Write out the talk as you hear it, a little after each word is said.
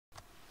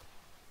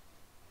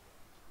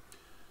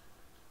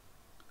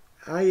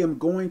I am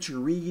going to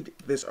read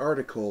this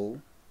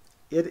article.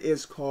 It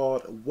is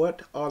called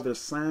What Are the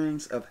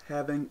Signs of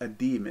Having a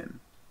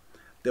Demon?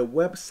 The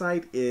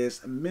website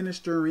is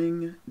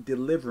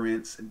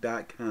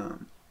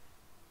ministeringdeliverance.com.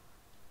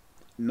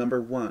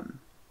 Number 1.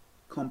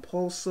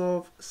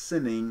 Compulsive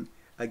sinning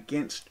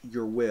against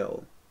your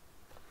will.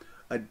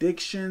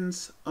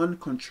 Addictions,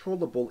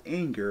 uncontrollable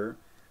anger,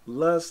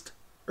 lust,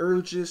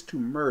 urges to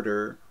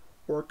murder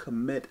or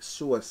commit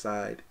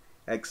suicide,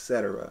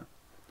 etc.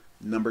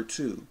 Number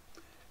 2.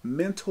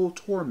 Mental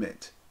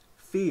torment,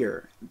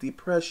 fear,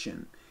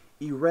 depression,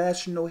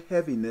 irrational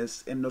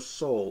heaviness in the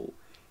soul,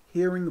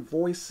 hearing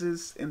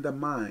voices in the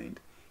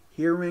mind,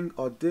 hearing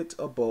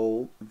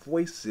audible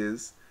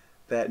voices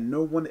that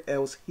no one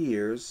else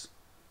hears,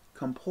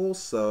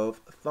 compulsive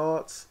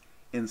thoughts,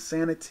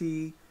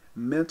 insanity,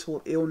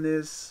 mental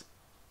illness,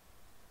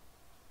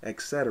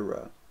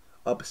 etc.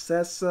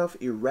 Obsessive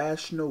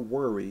irrational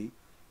worry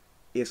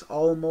is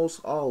almost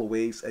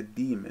always a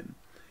demon.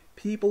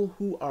 People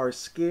who are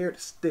scared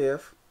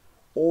stiff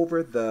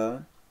over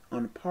the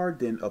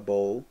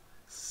unpardonable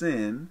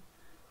sin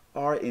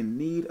are in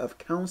need of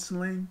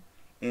counseling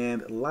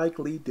and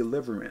likely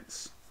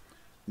deliverance.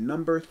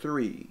 Number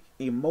 3.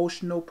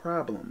 Emotional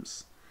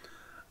problems.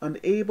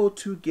 Unable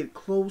to get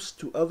close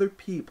to other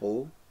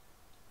people,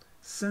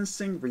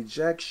 sensing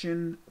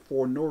rejection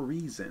for no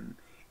reason,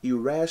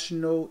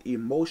 irrational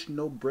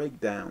emotional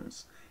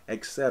breakdowns,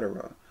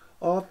 etc.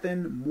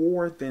 Often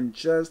more than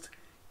just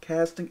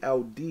casting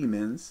out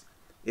demons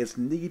is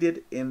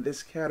needed in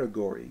this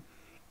category.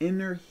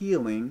 Inner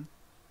healing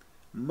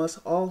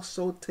must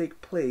also take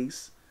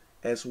place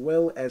as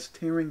well as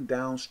tearing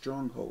down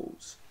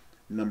strongholds.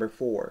 Number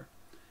 4.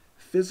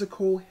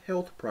 Physical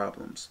health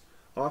problems,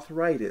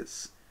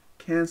 arthritis,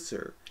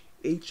 cancer,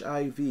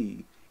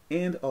 HIV,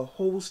 and a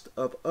host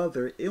of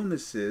other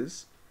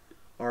illnesses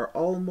are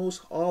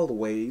almost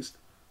always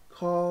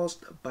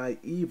caused by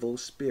evil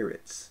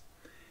spirits.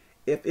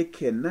 If it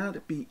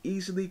cannot be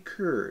easily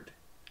cured,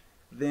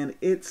 then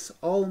it's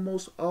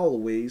almost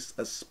always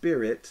a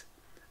spirit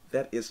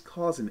that is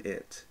causing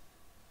it.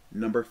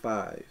 Number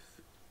 5.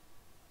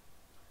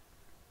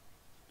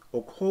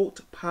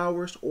 Occult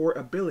powers or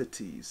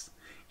abilities.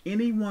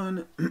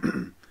 Anyone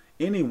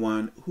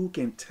who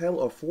can tell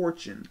a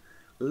fortune,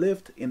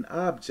 lift an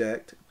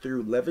object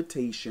through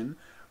levitation,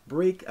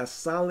 break a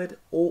solid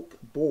oak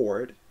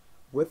board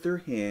with their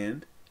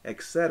hand,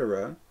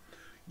 etc.,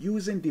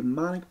 using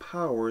demonic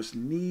powers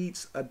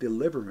needs a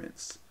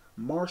deliverance.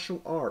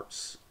 Martial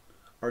arts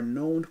are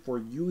known for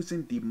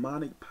using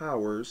demonic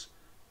powers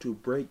to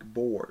break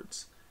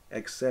boards,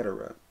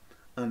 etc.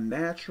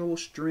 Unnatural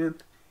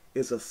strength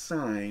is a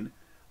sign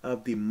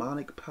of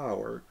demonic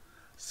power,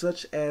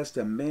 such as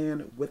the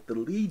man with the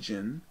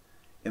legion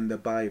in the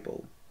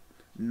Bible.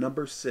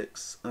 Number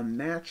 6.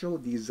 Unnatural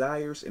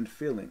desires and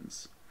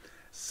feelings.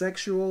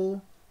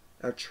 Sexual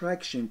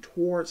attraction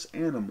towards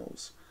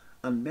animals.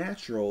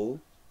 Unnatural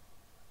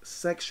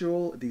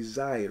sexual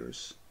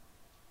desires.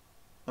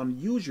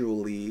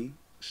 Unusually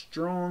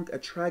strong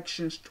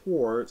attractions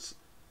towards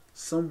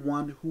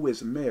someone who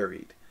is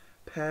married,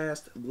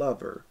 past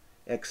lover,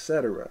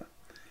 etc.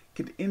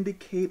 can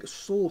indicate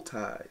soul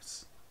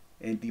ties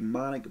and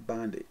demonic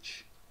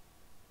bondage.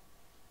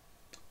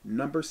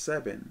 Number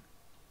 7.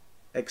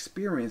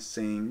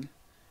 Experiencing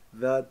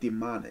the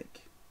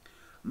demonic.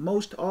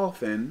 Most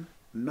often,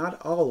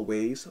 not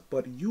always,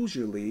 but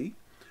usually,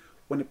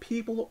 when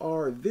people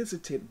are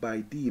visited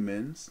by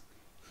demons,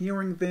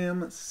 hearing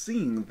them,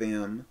 seeing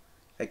them,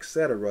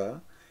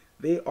 etc.,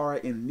 they are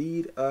in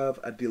need of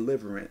a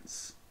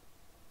deliverance.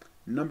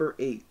 Number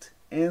 8.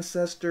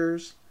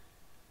 Ancestors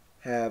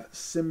have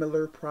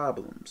similar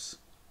problems.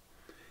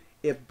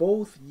 If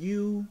both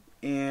you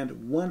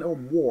and one or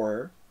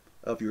more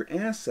of your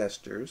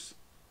ancestors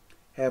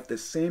have the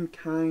same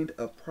kind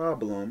of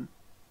problems,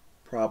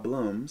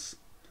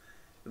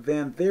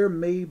 then there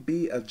may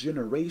be a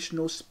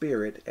generational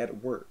spirit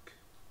at work.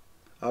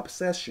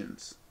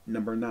 Obsessions.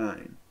 Number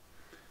 9.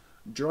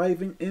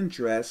 Driving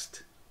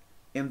interest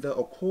in the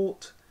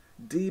occult,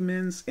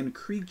 demons and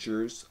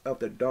creatures of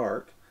the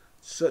dark,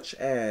 such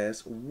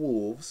as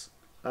wolves,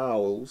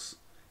 owls,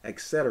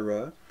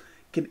 etc.,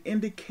 can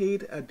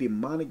indicate a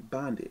demonic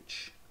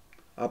bondage.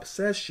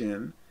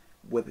 Obsession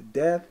with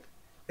death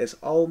is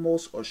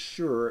almost a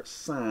sure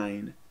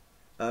sign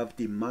of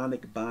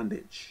demonic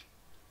bondage.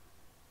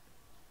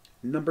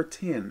 Number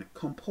 10.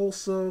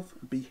 Compulsive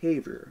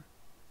behavior.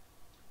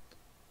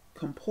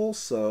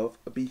 Compulsive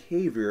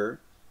behavior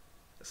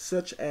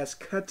such as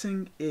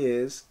cutting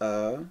is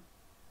a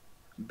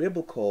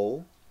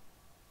biblical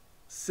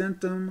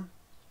symptom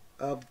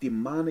of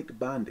demonic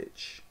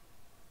bondage.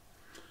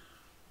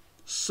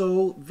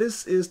 So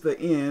this is the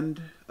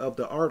end of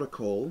the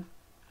article,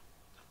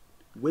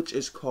 which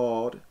is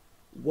called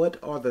What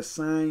Are the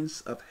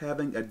Signs of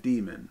Having a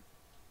Demon?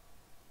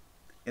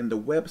 And the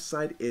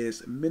website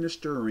is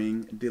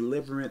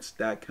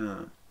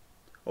ministeringdeliverance.com.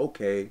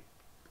 Okay,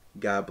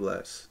 God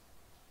bless.